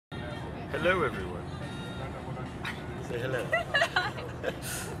Hello everyone. Say hello.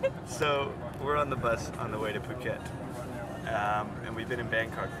 So we're on the bus on the way to Phuket, and we've been in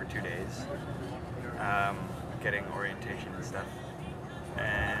Bangkok for 2 days, getting orientation and stuff.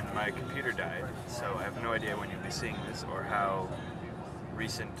 And my computer died, so I have no idea when you'll be seeing this or how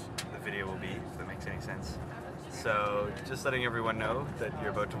recent the video will be, if that makes any sense. So just letting everyone know that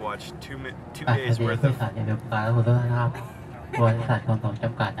you're about to watch two days worth of บริษัทขนส่งจ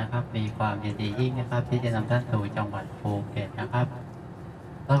ำกัดนะครับมีความยินดียิ่งนะครับที่จะนำท่านสู่จังหวัดภูเก็ตนะครับ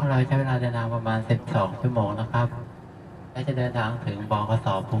รถของเราใช้เวลาเดินทางประมาณ12 ชั่วโมงนะครับและจะเดินทางถึงบขส.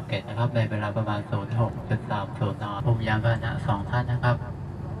ภูเก็ตนะครับในเวลาประมาณ 06:30 น.ภูมิยานพาหนะ2 ท่านนะครับ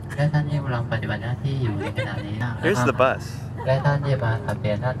และท่านที่กำลังปฏิบัติหน้าที่อยู่ในขณะนี้นะครับ Here's the bus. และท่านที่มาสับเป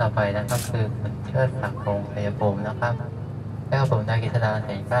ลี่ยนท่านต่อไปนะครับคือคุณเชิดศักดิ์พงษ์ ชัยภูมินะครับและผมนายกฤษดา เส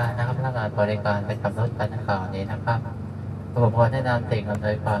นกล้านะครับพนักงานบริการประจำรถคันดังกล่าวนี้นะครับผมขอแนะนำสิ่งอำน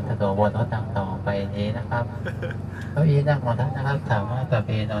วยความสะดวกบนรถดังต่อไปนี้นะครับเก้าอี้นั่งของท่านนะครับสามารถปรับเ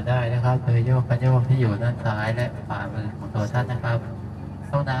อนได้นะครับโดยโยกกระโยกที่อยู่ด้านซ้ายและขวามือของตัวท่านนะครับ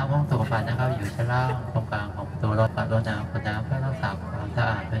ห้องน้ำห้องสุขภัณฑ์นะครับอยู่ชั้นล่างตรงกลางของตัวรถปัดรถน้ำคนน้ำเพื่อรักษาความสะ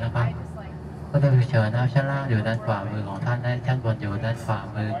อาดด้วยนะครับก็จะฉุกเฉินนะครับชั้นล่างอยู่ด้านขวามือของท่านและชั้นบนอยู่ด้านขวา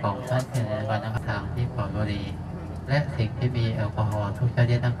มือของท่านเช่นเดียวกันนะครับทางที่ปลอดบุหรี่และสิ่งที่มีแอลกอฮอล์ทุกช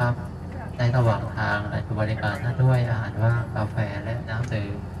นิดนะครับในระหว่างทางและบริการท่านด้วยอาหารว่างกาแฟและน้ำดื่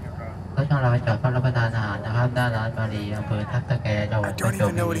มรถของเราจอดเพื่อรับประทานอาหารนะครับหน้าร้านมารีอำเภอทับตะแกจังหวัดประจว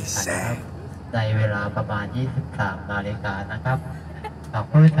บคีรีขันธ์นะครับในเวลาประมาณ 23 นาฬิกานะครับหาก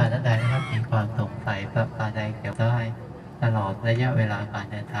ผู้โดยสารท่านใดนะครับมีความสงสัยประการใดเกี่ยวได้ตลอดระยะเวลาการ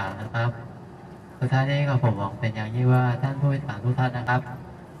เดินทางนะครับสุดท้ายนี้ก็ผมหวังเป็นอย่างยิ่งว่าท่านผู้โดยสารทุกท่านนะครับ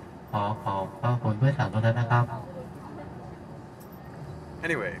ขอบพระคุณผู้โดยสารทุกท่านนะครับ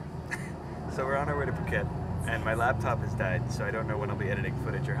Anyway, so we're on our way to Phuket, and my laptop has died, so I don't know when I'll be editing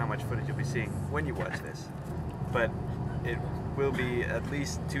footage or how much footage you'll be seeing when you watch this. But it will be at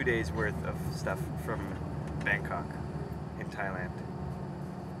least 2 days worth of stuff from Bangkok in Thailand.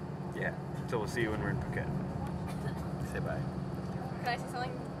 Yeah, so we'll see you when we're in Phuket. Say bye. Can I say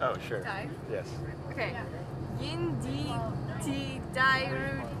something? Oh, sure. Thai? Yes. Okay. Yindi ti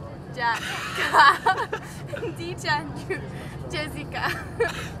dairu jaka. Di chanju Jessica.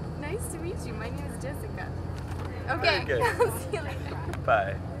 Nice to meet you. My name is Jessica. Okay. I'll see you later.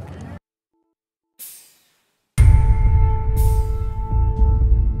 Bye.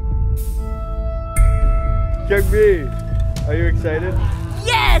 Young me, are you excited?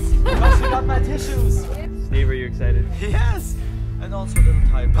 Yes! I got my tissues! Steve, are you excited? Yes! And also a little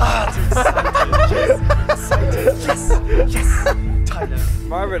Thai. Excited! Yes! Yes! Thailand.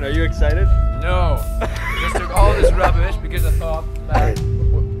 Marvin, are you excited? No. Just took all this rubbish because I thought that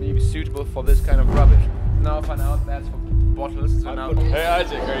would be suitable for this kind of rubbish. Now I found out that's for bottles. So now. Hey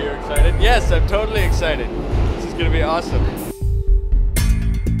Isaac, are you excited? Yes, I'm totally excited. This is gonna be awesome.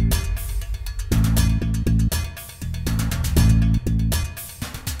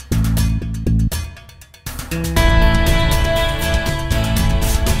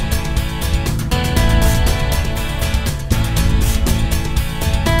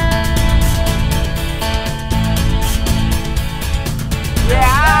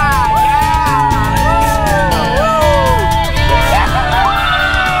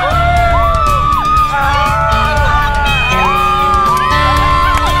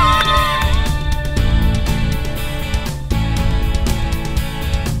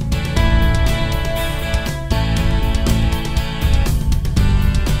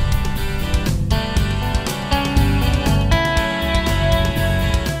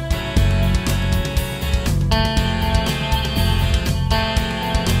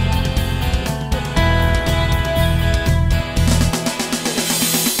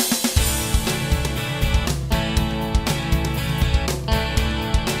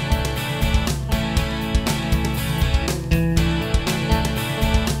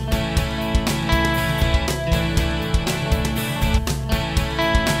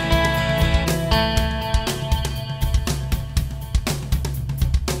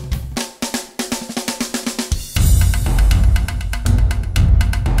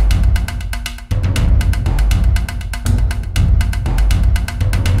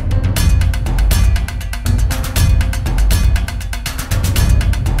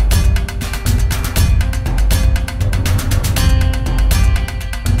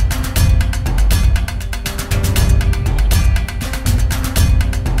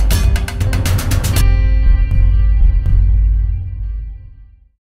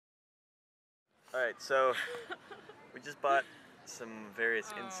 Alright, so we just bought some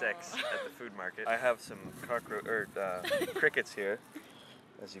various insects at the food market. I have some crickets here,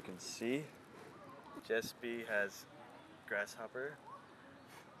 as you can see. S.H.E has grasshopper,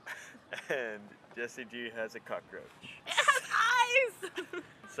 and Jessie G has a cockroach. It has eyes!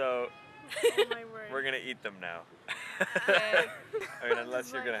 So Oh my word. we're gonna eat them now. Okay. I mean,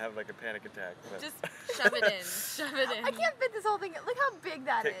 unless you're gonna have like a panic attack. But. Just shove it in. Shove it in. I can't fit this whole thing. Look how big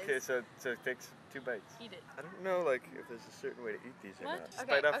that is. Okay, so it takes 2 bites. Eat it. I don't know, like, if there's a certain way to eat these or What? not. Just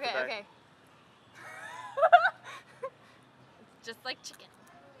Okay, bite off the okay, back. okay. Just like chicken.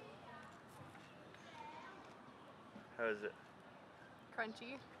 How is it?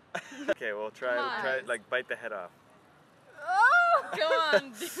 Crunchy. Okay, well try Come on. like bite the head off. Oh! Go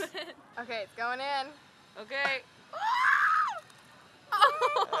on, do it. Okay, it's going in. Okay.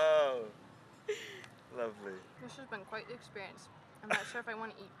 Oh, lovely. This has been quite the experience. I'm not sure if I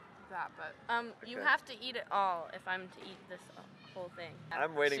want to eat that, but You Okay. have to eat it all if I'm to eat this whole thing.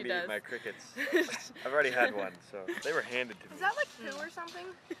 I'm waiting She to does. eat my crickets. I've already had one, so they were handed to me. is that like poo or something?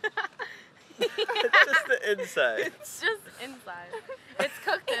 It's just the inside. It's just inside. It's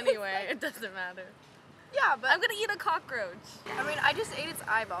cooked anyway. It doesn't matter. Yeah, but I'm gonna eat a cockroach. I mean, I just ate its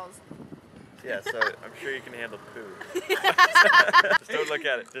eyeballs. Yeah, so I'm sure you can handle poo. Just don't look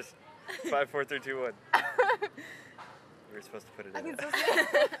at it. Just 5, 4, 3, 2, 1. We were supposed to put it I in. can it. still see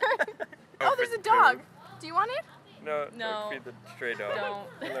it. Oh, there's a dog. Do you want it? No, No. don't feed the stray dog. Don't.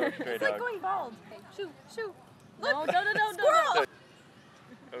 Hello, stray It's dog. like going bald. Hey, shoo, shoo. No, no. Squirrel!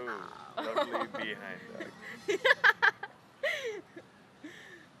 Oh, lovely behind dog.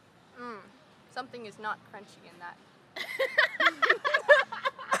 Something is not crunchy in that.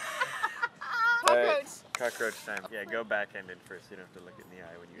 All right, Cockroach. cockroach time. Yeah, go backhanded first. You don't have to look it in the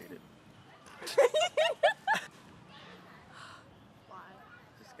eye when you eat it. Why?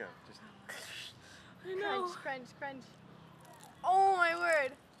 Just go. Just. I know. Crunch, crunch, crunch. Oh my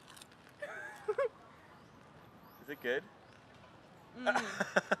word. Is it good?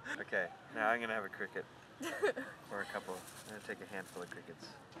 Okay, now I'm gonna have a cricket. Or a couple. I'm gonna take a handful of crickets.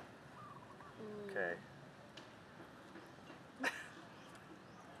 Okay.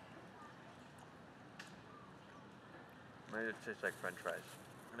 Maybe it tastes like french fries.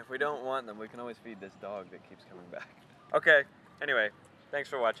 And if we don't want them, we can always feed this dog that keeps coming back. Okay, anyway, thanks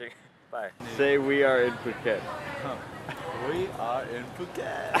for watching. Bye. Say we are in Phuket. We are in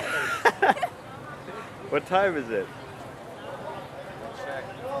Phuket. What time is it? Check.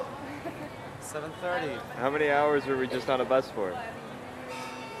 7:30. How many hours were we just on a bus for?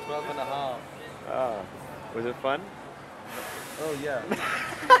 12 and a half. Ah, was it fun? Oh yeah.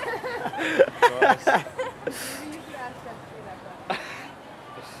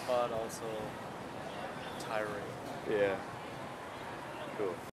 But also tiring. Yeah.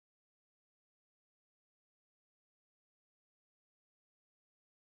 Cool.